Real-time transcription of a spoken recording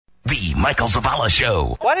Michael Zavala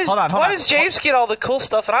Show. Why does James get all the cool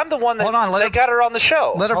stuff, and I'm the one that, got her on the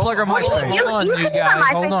show? Let her plug her MySpace. Hold on, you guys.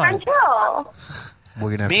 Hold on.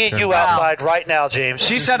 We're gonna have Me to and you outside right now, James.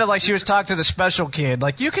 She sounded like she was talking to the special kid.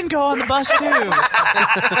 Like, you can go on the bus, too. Come on.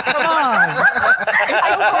 It's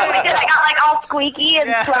okay. Because I got, like, all squeaky and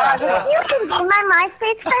slow. I was like, you can be my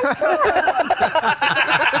MySpace friend,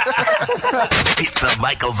 too. It's the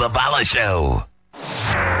Michael Zavala Show.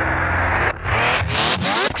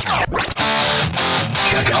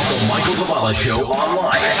 Check out the Michael Zavala Show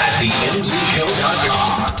online at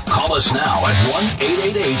themzshow.com. Call us now at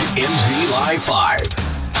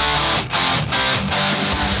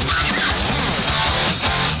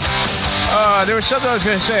 1-888-MZ-Live-5. There was something I was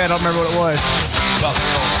going to say. I don't remember what it was. About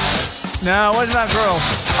girls. No, it wasn't about girls.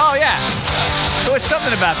 Oh, yeah. There was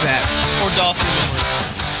something about that. Or Dawson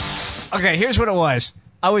memories. Okay, here's what it was.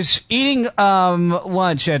 I was eating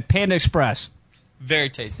lunch at Panda Express.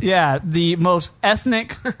 Very tasty. Yeah, the most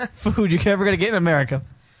ethnic food you're ever going to get in America.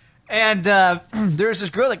 And there was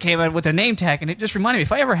this girl that came in with a name tag, and it just reminded me,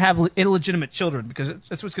 if I ever have illegitimate children, because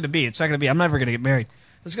that's what it's going to be. It's not going to be, I'm never going to get married.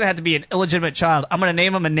 It's going to have to be an illegitimate child. I'm going to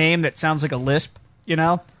name him a name that sounds like a lisp, you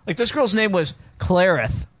know? Like, this girl's name was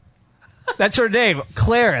Clarith. That's her name,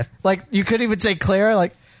 Clarith. Like, you couldn't even say Clara.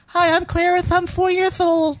 Like, hi, I'm Clarith. I'm 4 years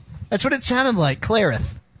old. That's what it sounded like,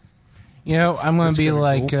 Clarith. You know, I'm going to be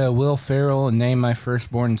like Will Ferrell and name my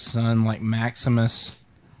firstborn son like Maximus.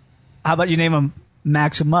 How about you name him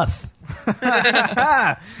Maximuth?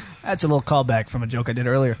 That's a little callback from a joke I did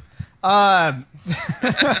earlier. Thanks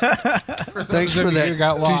for that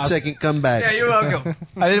 2-second comeback. Yeah, you're welcome.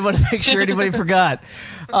 I didn't want to make sure anybody forgot.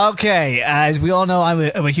 Okay, as we all know, I'm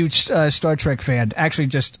a huge Star Trek fan. Actually,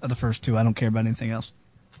 just the first two. I don't care about anything else.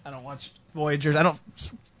 I don't watch Voyagers. I don't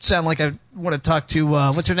sound like I want to talk to,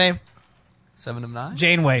 what's her name? 7 of 9?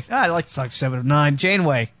 Janeway. I like to talk to 7 of 9.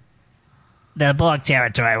 Janeway. The Borg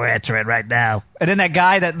territory we're entering right now. And then that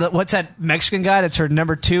guy, what's that Mexican guy that's her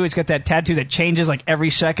number 2? He's got that tattoo that changes like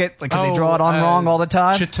every second, like because they draw it on wrong all the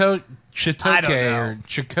time. Chitoke or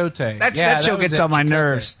Chicote. That show gets on my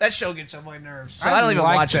nerves. That show gets on my nerves. So I don't even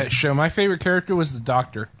watch that show. My favorite character was the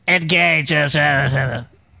Doctor. Engage. The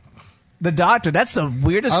Doctor. That's the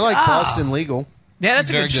weirdest. I like Boston Legal. Yeah,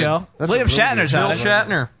 that's a good show. William Shatner's on it. Bill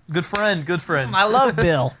Shatner. Good friend. I love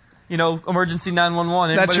Bill. You know, Emergency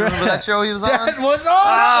 911. Anybody remember that show he was on? That was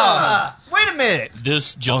awesome. Wait a minute.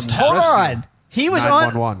 This just Hold happened. on. He was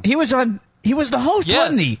on. He was the host,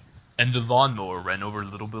 wasn't he? And the lawnmower ran over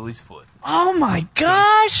little Billy's foot. Oh my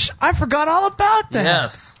gosh! I forgot all about that.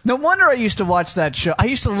 Yes. No wonder I used to watch that show. I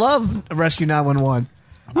used to love Rescue 911.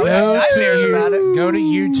 Go to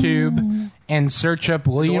YouTube and search up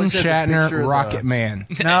William Shatner Rocket Man.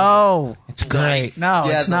 No. It's great. No,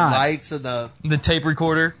 it's not. The lights and the tape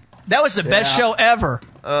recorder. That was the best show ever.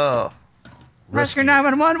 Oh. Rescue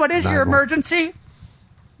 911, what is your emergency?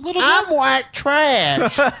 I'm white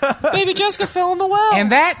trash. Baby Jessica fell in the well.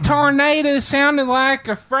 And that tornado sounded like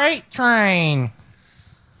a freight train.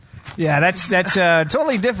 Yeah, that's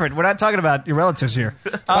totally different. We're not talking about your relatives here.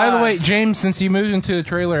 By the way, James, since you moved into the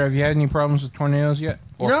trailer, have you had any problems with tornadoes yet?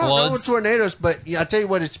 Or No, floods? no with tornadoes, but I'll tell you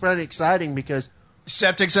what, it's pretty exciting because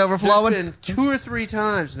septic's overflowing. There's been 2 or 3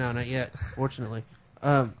 times, no, not yet, fortunately,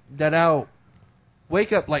 that I'll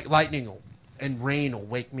wake up like lightning and rain will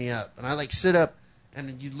wake me up. And I like sit up and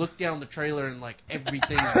then you look down the trailer and like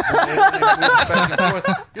everything's back and forth.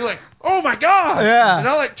 You're like, oh my God. Yeah. And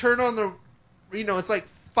I'll like turn on the, it's like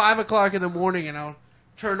 5 o'clock in the morning and I'll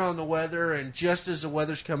turn on the weather and just as the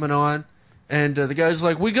weather's coming on, and the guy's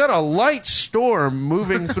like, we got a light storm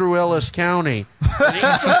moving through Ellis County. And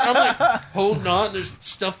I'm like holding on. There's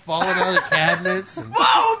stuff falling out of the cabinets. And,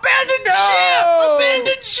 whoa, abandoned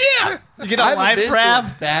ship! You get a life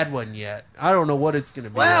raft? A bad one yet. I don't know what it's going to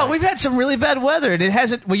be. Wow, like. we've had some really bad weather. And it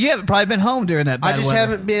hasn't. Well, you haven't probably been home during that bad weather. I just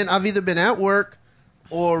haven't been. I've either been at work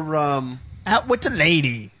or out with the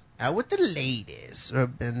lady. Out with the ladies. Or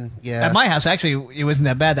been At my house, actually, it wasn't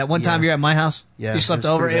that bad. That one time you were at my house, you slept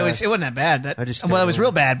over. It wasn't that bad. It was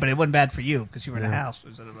real bad, but it wasn't bad for you because you were in a house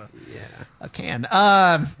instead of a can.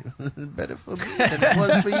 Better for me than it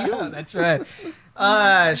was for you. That's right.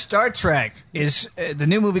 Star Trek is the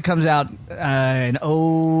new movie comes out in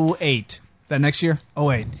 2008. That next year?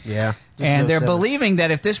 2008. Yeah. And they're believing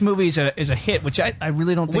that if this movie is a hit, which I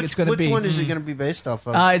really don't think it's going to be. Which one is it going to be based off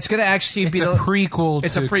of? It's going to actually be a prequel.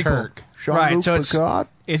 It's a prequel. Kirk. Jean-Luc Picard?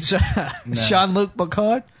 It's Jean-Luc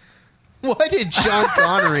Picard. Why did Sean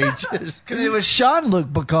Connery? Because it was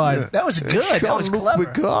Jean-Luc Picard. Yeah. That was good. That was clever.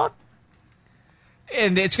 Picard?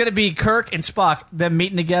 And it's going to be Kirk and Spock, them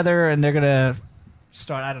meeting together, and they're going to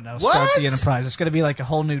Start. I don't know. What? Start the Enterprise. It's going to be like a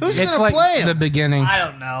whole new. Who's deal. It's gonna like play him? the beginning. I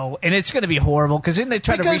don't know, and it's going to be horrible because then they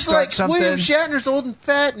try to Because restart like something. William Shatner's old and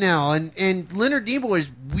fat now, and Leonard Nimoy is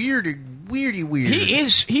weirdy. He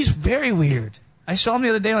is. He's very weird. I saw him the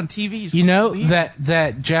other day on TV. He's You know weird.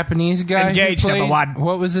 that Japanese guy Engaged, who played, number one.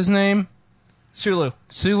 what was his name? Sulu.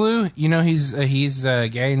 Sulu. You know he's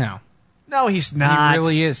gay now. No, he's not. He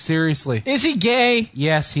really is. Seriously. Is he gay?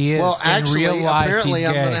 Yes, he is. Well, In actually, real life, apparently, he's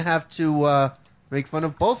I'm gay. going to have to make fun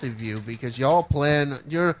of both of you because y'all plan.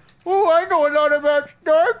 I know a lot about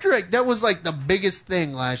Star Trek. That was like the biggest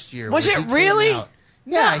thing last year. Was when it he came really? out.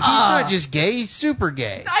 Yeah, he's not just gay; he's super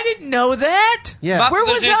gay. I didn't know that. Yeah. Not Where that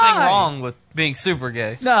there's was anything I? wrong with being super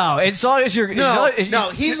gay. No, as long as you're No,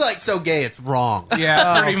 he's like so gay it's wrong.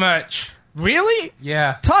 Yeah, pretty much. Really?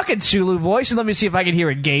 Yeah. Talking Sulu voice, and let me see if I can hear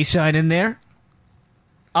a gay sign in there.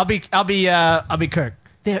 I'll be Kirk.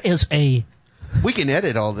 There is a. We can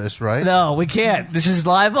edit all this, right? No, we can't. This is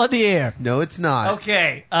live on the air. No, it's not.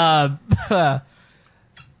 Okay. There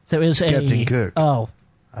is a Captain Kirk. Oh,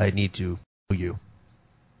 I need to you.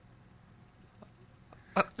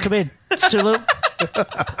 come in, Sulu.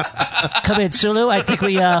 Come in, Sulu. I think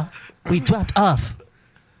we dropped off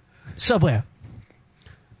somewhere.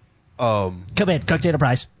 Come in, Kirk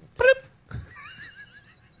Enterprise. Bloop.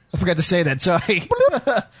 I forgot to say that. Sorry.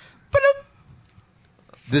 Bloop.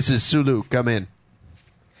 This is Sulu. Come in.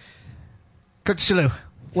 Kirk Sulu,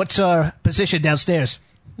 what's our position downstairs?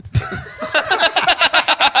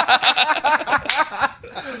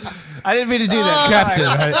 I didn't mean to do that. Captain,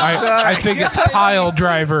 I think it's pile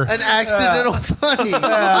driver. An accidental funny.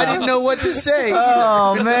 I didn't know what to say.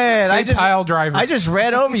 Oh man, Say pile driver. I just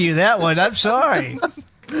ran over you that one. I'm sorry.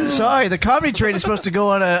 Sorry, the comedy train is supposed to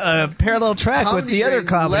go on a parallel track with the other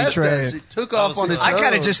comedy left train. us. It took off on its I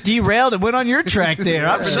kind of own. just derailed and went on your track there.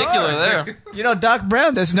 I'm Particular sorry. there. You know, Doc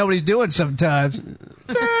Brown doesn't know what he's doing sometimes.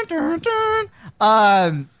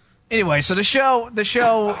 Anyway, so the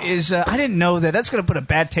show is. I didn't know that. That's going to put a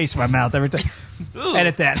bad taste in my mouth every time.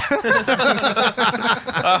 Edit that.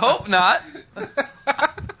 I hope not.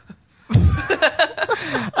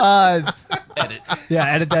 Edit. Yeah,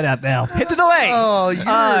 edit that out now. Hit the delay.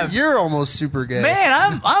 Oh, you're almost super gay.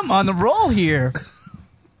 Man, I'm on the roll here.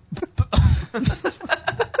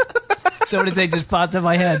 So many things just popped in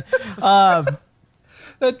my head.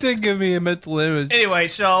 That did give me a mental image. Anyway,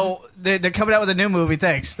 so they're coming out with a new movie.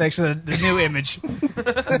 Thanks for the new image.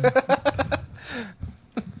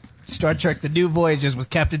 Star Trek: The New Voyages with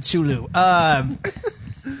Captain Sulu.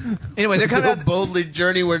 Anyway, they're coming Go out. boldly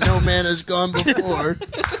journey where no man has gone before.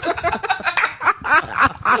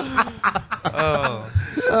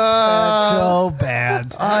 That's so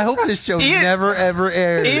bad. I hope this show Ian- never ever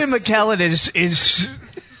airs. Ian McKellen is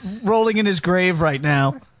rolling in his grave right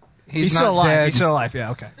now. He's still not alive. dead. He's still alive.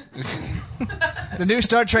 Yeah, okay. The new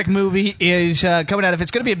Star Trek movie is coming out. If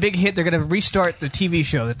it's going to be a big hit, they're going to restart the TV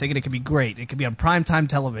show. They're thinking it could be great. It could be on primetime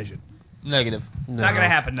television. Negative. Not going to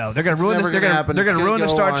happen. No, they're going to ruin this. never They're gonna going happen. to It's gonna ruin the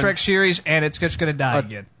go Star on Trek series, and it's just going to die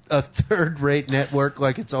again. A third-rate network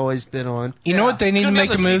like it's always been on. You know what they need to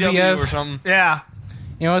make a movie or of? something. Yeah.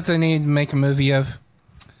 You know what they need to make a movie of?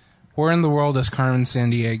 Where in the world is Carmen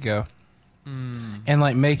Sandiego? And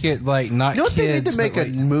like make it like not You know what kids. they need to make but, a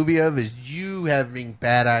like, movie of is you having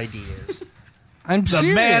bad ideas. I'm The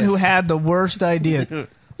serious. man who had the worst idea.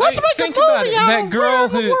 Let's think about it.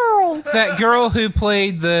 That girl who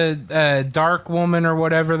played the Dark Woman or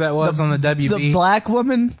whatever that was on the WB. The black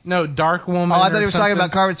woman? No, Dark Woman. Oh, I thought or he was talking something.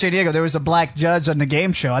 about Carmen Sandiego. There was a black judge on the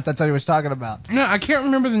game show. I thought that's what he was talking about. No, I can't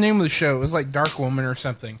remember the name of the show. It was like Dark Woman or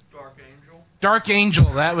something. Dark Angel.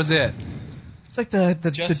 That was it. It's like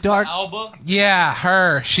the dark. Alba. Yeah,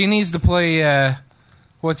 her. She needs to play.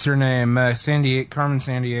 What's her name? Carmen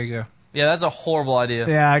Sandiego. Yeah, that's a horrible idea.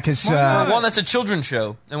 Yeah, because For one, that's a children's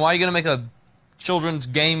show. And why are you going to make a children's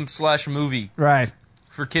game/movie right.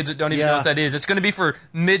 for kids that don't even Yeah. know what that is? It's going to be for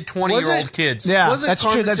mid-20-year-old kids. Yeah, Wasn't that's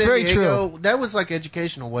Carmen true. That's very Sandiego- true. That was like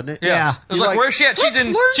educational, wasn't it? Yes. Yeah. It was You're like, where's she at? She's in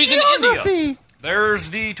India. India. There's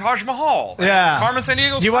the Taj Mahal. And Yeah. Carmen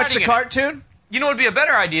Sandiego's Do you watch the fighting in it. cartoon? You know what would be a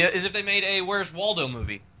better idea is if they made a Where's Waldo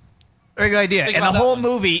movie. Very good idea. Think And the about that whole one.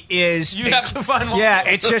 movie is You have to find Waldo. yeah,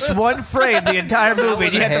 it's just one frame the entire movie.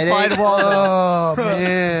 And you have to find Waldo. Oh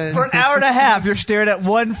man! For an hour and a half, you're staring at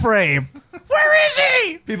one frame. Where is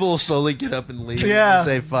he? People will slowly get up and leave Yeah. as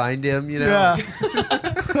they find him. You know, Yeah.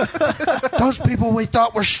 those people we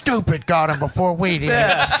thought were stupid got him before we did.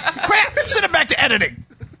 Crap! Send it back to editing.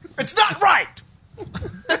 It's not right.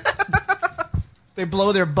 They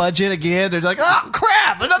blow their budget again. They're like, oh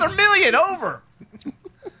crap! Another $1 million over.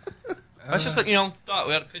 That's just thought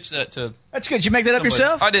we had to pitch that to That's good. Did you make that up somebody.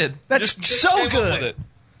 yourself? I did. That's Just so came up good. with it.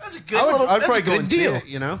 That's a good I'd that's probably a go good and deal. see it,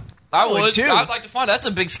 you know? I would. too. I'd like to find that's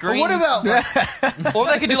a big screen. What about like, Or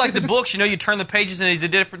they could do like the books. You turn the pages and it's a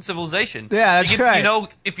different civilization. Yeah, that's right.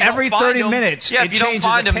 If you Every don't find 30 them, minutes, yeah, it if you don't changes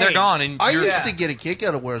find a them, they're page. gone. And I you're- used to get a kick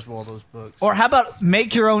out of where's all those books. Or how about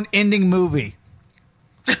make your own ending movie?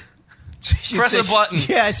 Press a button.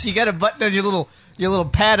 Yes, you got a button on your little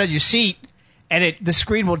pad on your seat, and the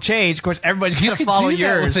screen will change. Of course, everybody's You going to could follow do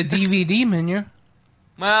that yours. with a DVD menu.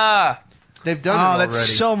 They've done it Oh, already.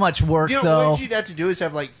 that's so much work, You know, though. what you'd have to do is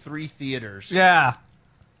have like 3 theaters. Yeah.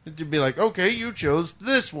 To be like, okay, you chose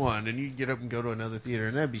this one, and you get up and go to another theater,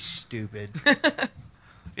 and that'd be stupid.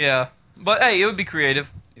 Yeah, but hey, it would be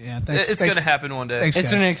creative. Yeah, It's going to happen one day. Thanks,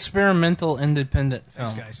 It's guys. an experimental independent film.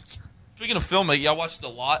 Thanks, guys. Speaking of filming, y'all watched The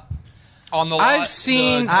Lot? On The Lot? I've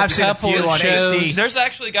seen I've a seen a couple few of on shows. HD. There's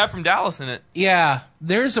actually a guy from Dallas in it. Yeah,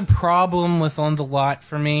 there's a problem with On the Lot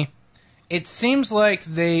for me. It seems like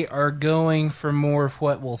they are going for more of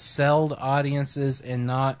what will sell to audiences and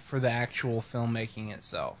not for the actual filmmaking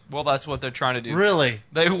itself. Well, that's what they're trying to do. Really?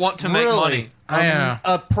 They want to make Really? money. I know.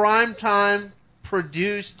 A primetime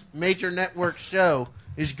produced major network show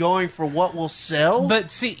is going for what will sell? But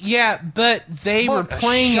see, but they What were a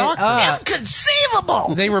playing it shocker. up.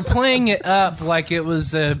 Inconceivable! They were playing it up like it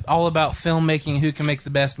was all about filmmaking, who can make the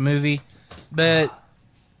best movie, but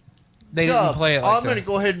they didn't Dub, play it like I'm going to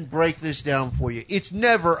go ahead and break this down for you. It's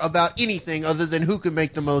never about anything other than who can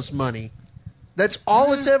make the most money. That's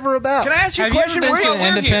all it's ever about. Can I ask you a Have you ever question? been Where to you-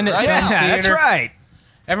 an independent right film now. Yeah, theater? that's right.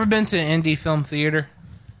 Ever been to an indie film theater?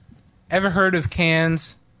 Ever heard of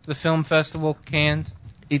Cannes, the film festival Cannes?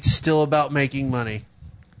 It's still about making money.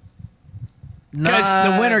 Because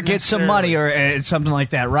Not the winner gets some money necessarily. or something like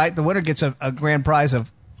that, right? The winner gets a grand prize of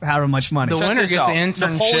however much money. The Check winner this gets out. an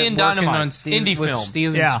internship Napoleon working Dynamite, on indie with film.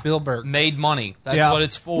 Steven Yeah. Spielberg. Made money. That's Yeah. what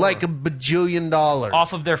it's for. Like $1 bajillion.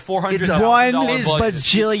 Off of their $400,000 It's a One budget.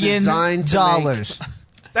 bajillion designed to dollars.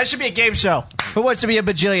 That should be a game show. Who wants to be a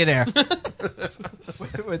bajillionaire?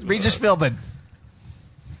 with Regis Philbin.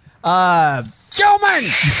 Gilman!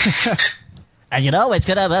 And it's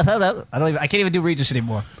gonna. I can't even do Regis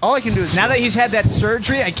anymore. All I can do is Now that he's had that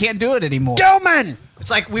surgery, I can't do it anymore. Gilman! It's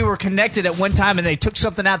like we were connected at one time, and they took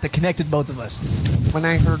something out that connected both of us. When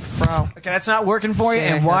I heard Frau. Okay, that's not working for you.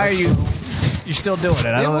 Yeah, And why are you still doing it?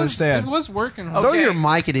 I don't understand. It was working. Throw your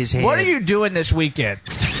mic at his head. What are you doing this weekend?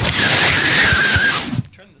 Turn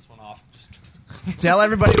this one off. Tell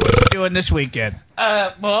everybody what you're doing this weekend.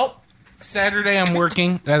 Well, Saturday I'm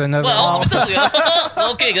working at another office.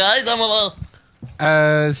 Okay, guys,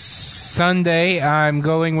 I'm Sunday I'm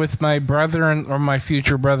going with my or my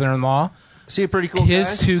future brother-in-law, See a pretty cool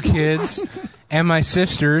his guy? 2 kids, and my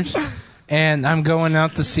sisters, and I'm going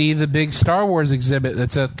out to see the big Star Wars exhibit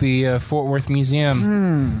that's at the Fort Worth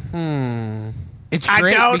Museum. It's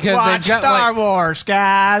great because they've got Star Wars,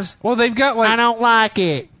 guys. well, they've got I don't like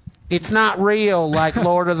it. It's not real like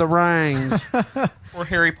Lord of the Rings. or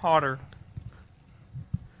Harry Potter.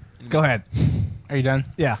 Go ahead. Are you done?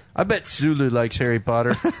 Yeah, I bet Zulu likes Harry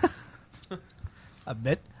Potter.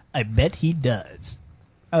 I bet he does.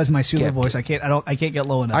 That was my Sulu Captain. voice. I can't get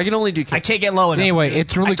low enough. I can only do I can't get low enough. Anyway,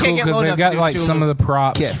 it's really I can't cool get because low they've enough got to do like Sulu. some of the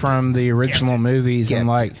props Captain. from the original movies, and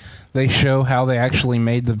like they show how they actually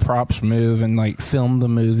made the props move and like filmed the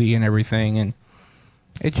movie and everything, and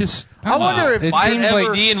it just I wonder if it Buy seems an like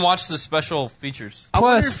DVD and watch the special features. I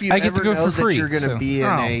wonder Plus, if you I get ever to go know for free, that you're going to so- be in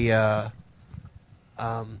a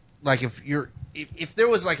like if there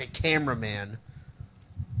was like a cameraman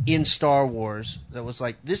in Star Wars that was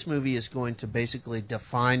like, this movie is going to basically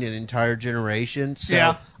define an entire generation. So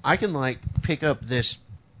Yeah. I can like pick up this,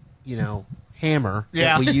 hammer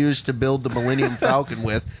Yeah. that we used to build the Millennium Falcon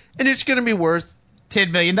with, and it's going to be worth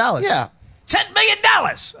 $10 million. $10 million.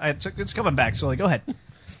 It's coming back slowly. Go ahead.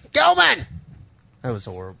 Gilman. That was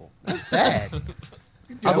horrible. That was bad.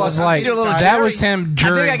 I was like do a little that Jerry. was him I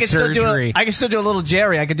during think I can still surgery. I can still do a little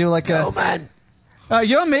Jerry. I could do like a. Gilman.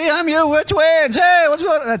 You're me, I'm you, we're twins. Hey, what's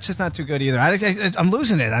going on? That's just not too good either. I'm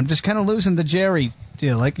losing it. I'm just kind of losing the Jerry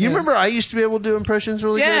deal. Like You remember I used to be able to do impressions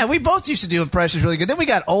really Yeah, good? we both used to do impressions really good. Then we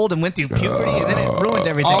got old and went through puberty, and then it ruined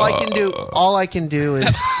everything. All I can do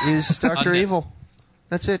is Dr. Evil.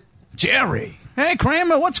 That's it. Jerry. Hey,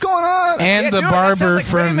 Kramer, what's going on? And the dude, that barber sounds like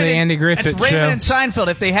from Raymond the and- Andy Griffith that's Raymond Show. and Seinfeld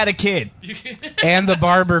if they had a kid. And the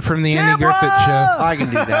barber from the Andy Deborah! Griffith Show. I can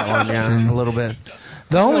do that one, yeah, a little bit.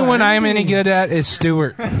 The only one I'm any good at is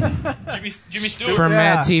Stewart Jimmy Stewart. from Yeah.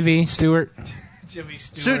 Mad TV. Stewart. Jimmy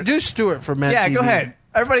So do Stewart for Mad Yeah, TV. go ahead.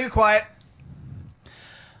 Everybody be quiet.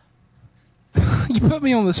 You put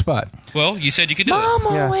me on the spot. Well, you said you could do it. Mom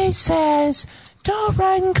always says, don't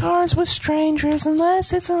ride in cars with strangers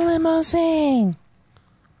unless it's a limousine.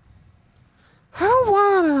 I don't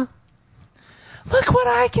wanna. Look what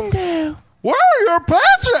I can do. Where are your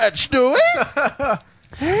pants at, Stewie?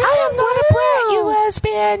 I am not a brat, you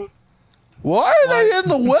lesbian. Why are they in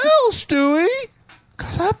the well, Stewie?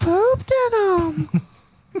 Because I pooped in them.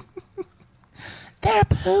 They're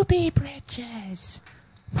poopy britches.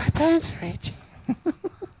 My pants are itchy.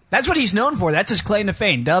 That's what he's known for. That's his claim to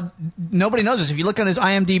fame. Dub, nobody knows this. If you look on his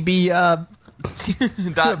IMDb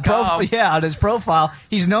 .com. on his profile,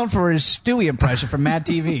 he's known for his Stewie impression from Mad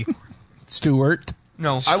TV. Stewart.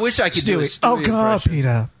 No. I wish I could do a Stewie. Stewie Oh, God,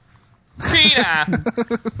 impression. Peter.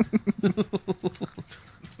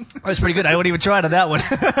 That's pretty good. I wouldn't even try it on that one.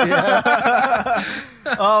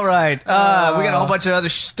 All right. We got a whole bunch of other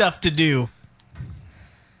stuff to do.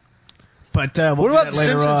 But we'll What do about that the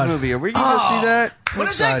later Simpsons on. movie? Are we going to go see that? When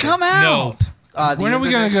does that come out? No. When are we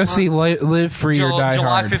going to go see Live Free or Die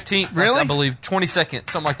July Hard? 15th, Really? I believe. 22nd,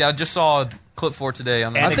 something like that. I just saw a clip for it today.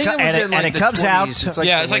 On the I think it was in like and the it comes 20s. out. It's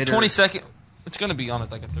yeah, it's like later. 22nd. It's going to be on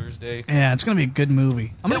it like a Thursday. Yeah, it's going to be a good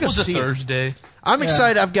movie. I'm It going to was a see it. Thursday. I'm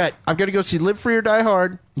excited. I've got to go see Live Free or Die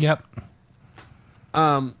Hard. Yep.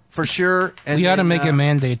 For sure. And We got to then, make a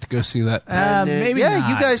mandate to go see that. and then- Maybe yeah, not.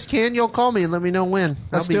 you guys can. You'll call me and let me know when.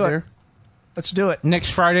 Let's I'll be do it. there. Let's do it.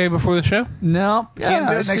 Next Friday before the show? No, Yeah, can't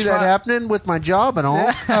do I it see next that Friday. happening with my job and all.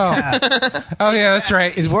 Oh, yeah, that's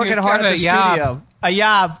right. He's working You've hard got at the a job. studio. A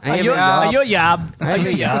yob. I am a A yob. I have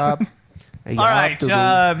a job. All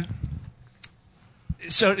right.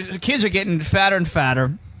 So the kids are getting fatter and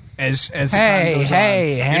fatter as the time Hey, goes on.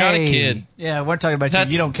 hey, hey. You're not a kid. Yeah, we're talking about you.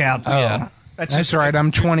 That's- You don't count. Oh. Yeah. That's That's right.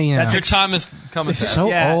 I'm 20 now. That's Your time is coming fast. So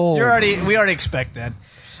yeah, old. we already expect that.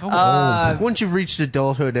 Once you've reached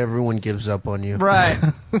adulthood, everyone gives up on you. Right.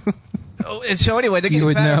 And so anyway, they're getting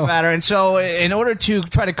would fatter know. and fatter. And so in order to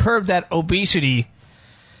try to curb that obesity,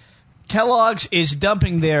 Kellogg's is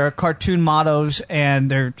dumping their cartoon mottos,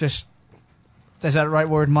 and they're just... Is that the right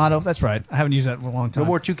word, motto? That's right. I haven't used that in a long time. No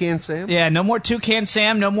more Toucan Sam? Yeah, no more Toucan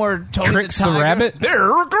Sam, no more Tony Tricks the the Tiger. Rabbit?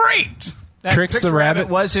 They're great! That Tricks the Rabbit?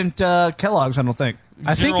 wasn't Kellogg's, I don't think.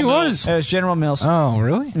 I think it General was. It was General Mills. Oh,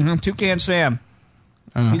 really? Toucan Sam.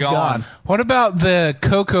 He's gone. What about the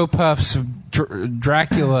Cocoa Puffs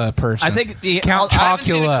Dracula person? I think the Count I haven't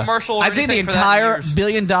seen a Chocula. commercial or I think the anything for that in entire years.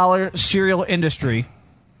 billion-dollar cereal industry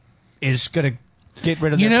is going to get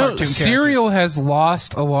rid of You their know, cartoon cereal has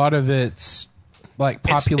lost a lot of its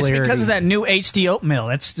popularity. It's because of that new HD oatmeal.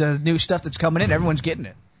 That's the new stuff that's coming in. Everyone's getting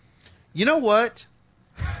it. You know what?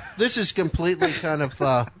 This is completely kind of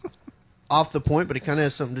off the point, but it kind of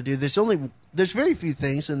has something to do. There's very few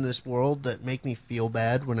things in this world that make me feel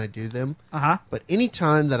bad when I do them. Uh-huh. But any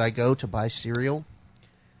time that I go to buy cereal,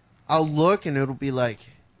 I'll look and it'll be like,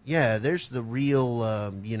 yeah, there's the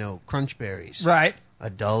real, Crunch Berries. Right.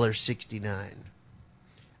 $1.69.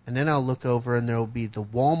 And then I'll look over and there'll be the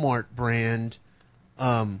Walmart brand.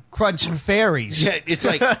 Crunch Fairies. Yeah, it's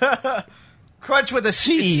like Crunch with a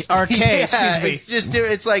C or K, yeah, excuse me. it's just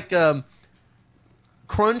it's like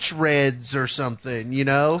Crunch Reds or something, and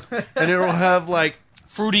it'll have like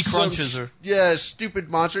Fruity some Crunches or stupid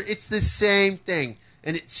monster. It's the same thing,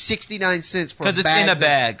 and it's 69 cents for 'Cause it's bag in a that's-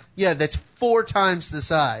 bag. Yeah, that's 4 times the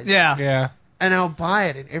size. Yeah. Yeah. and I'll buy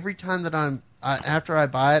it, and every time that after I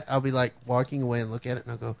buy it, I'll be like walking away and look at it,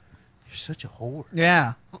 and I'll go, "You're such a whore."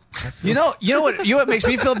 Yeah. You know what makes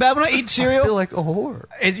me feel bad when I eat I cereal? feel like a whore.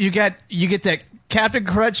 You get that Captain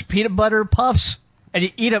Crunch peanut butter puffs, and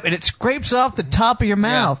you eat them, and it scrapes off the top of your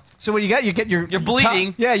mouth. So what you get your You're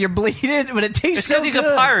bleeding. you're bleeding, but it tastes It so says he's good.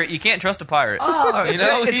 a pirate. You can't trust a pirate. Oh, You it's,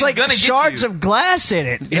 know, it's he's like gonna get shards you. of glass in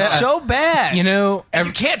it. It's so bad. You know, And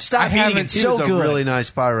you can't I stop eating haven't- it. He So was a good. really nice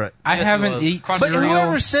pirate. I Yes, he haven't was. eaten Crunch But cereal.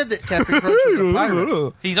 whoever said that Captain Crunch was a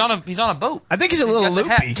pirate? He's on a boat. I think he's a little got the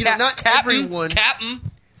hat. loopy. You know, not everyone- Captain.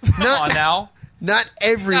 Come on now. Not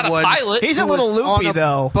everyone. Not a pilot. He's a who little was loopy on a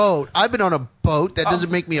though. boat. I've been on a boat. That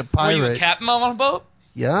doesn't make me a Were you a pirate. captain on a boat?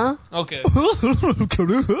 Yeah. Okay. Great.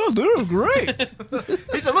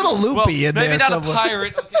 He's a little Well, loopy in there. maybe not somewhere. a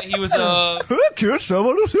pirate. Okay, he was a Can't stop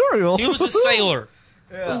on a cereal. he was a sailor.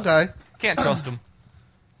 Okay. Can't trust him.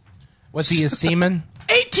 Was he a seaman?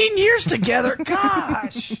 18 years together.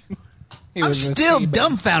 Gosh. He I'm was a still seaman.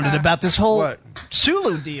 dumbfounded about this whole What?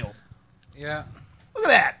 Sulu deal. Yeah. Look at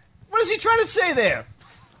that. What is he trying to say there?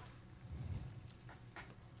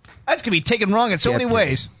 That could be taken wrong in so many Captain.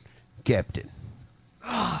 ways. Captain.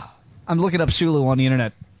 I'm looking up Sulu on the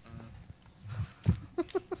internet.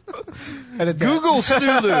 Google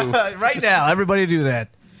Sulu. Right now. Everybody do that.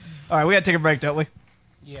 All right, we got to take a break, don't we?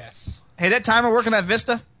 Yes. Hey, that timer working at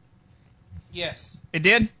Vista? Yes. It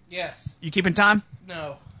did? Yes. You keeping time?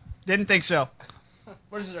 No. Didn't think so.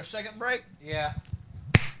 What is it, our second break? Yeah.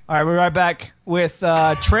 All right, we're right back with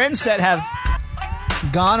trends that have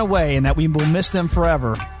have gone away and that we will miss them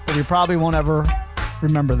forever, but we probably won't ever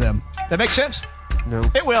remember them. That makes sense? No.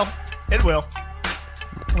 It will. It will.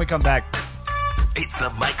 When we come back. It's the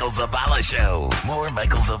Michael Zavala Show. More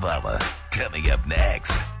Michael Zavala coming up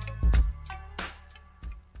next.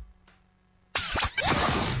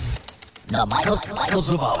 The Michael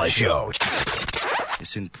Zavala Show.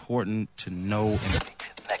 It's important to know and be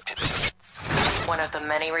connected. One of the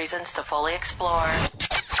many reasons to fully explore.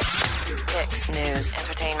 Picks, news,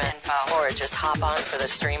 entertainment, info, or just hop on for the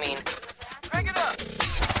streaming. Bring it up.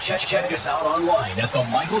 Check us out online at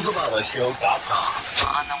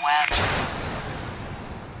themichaelzavallashow.com. On the web.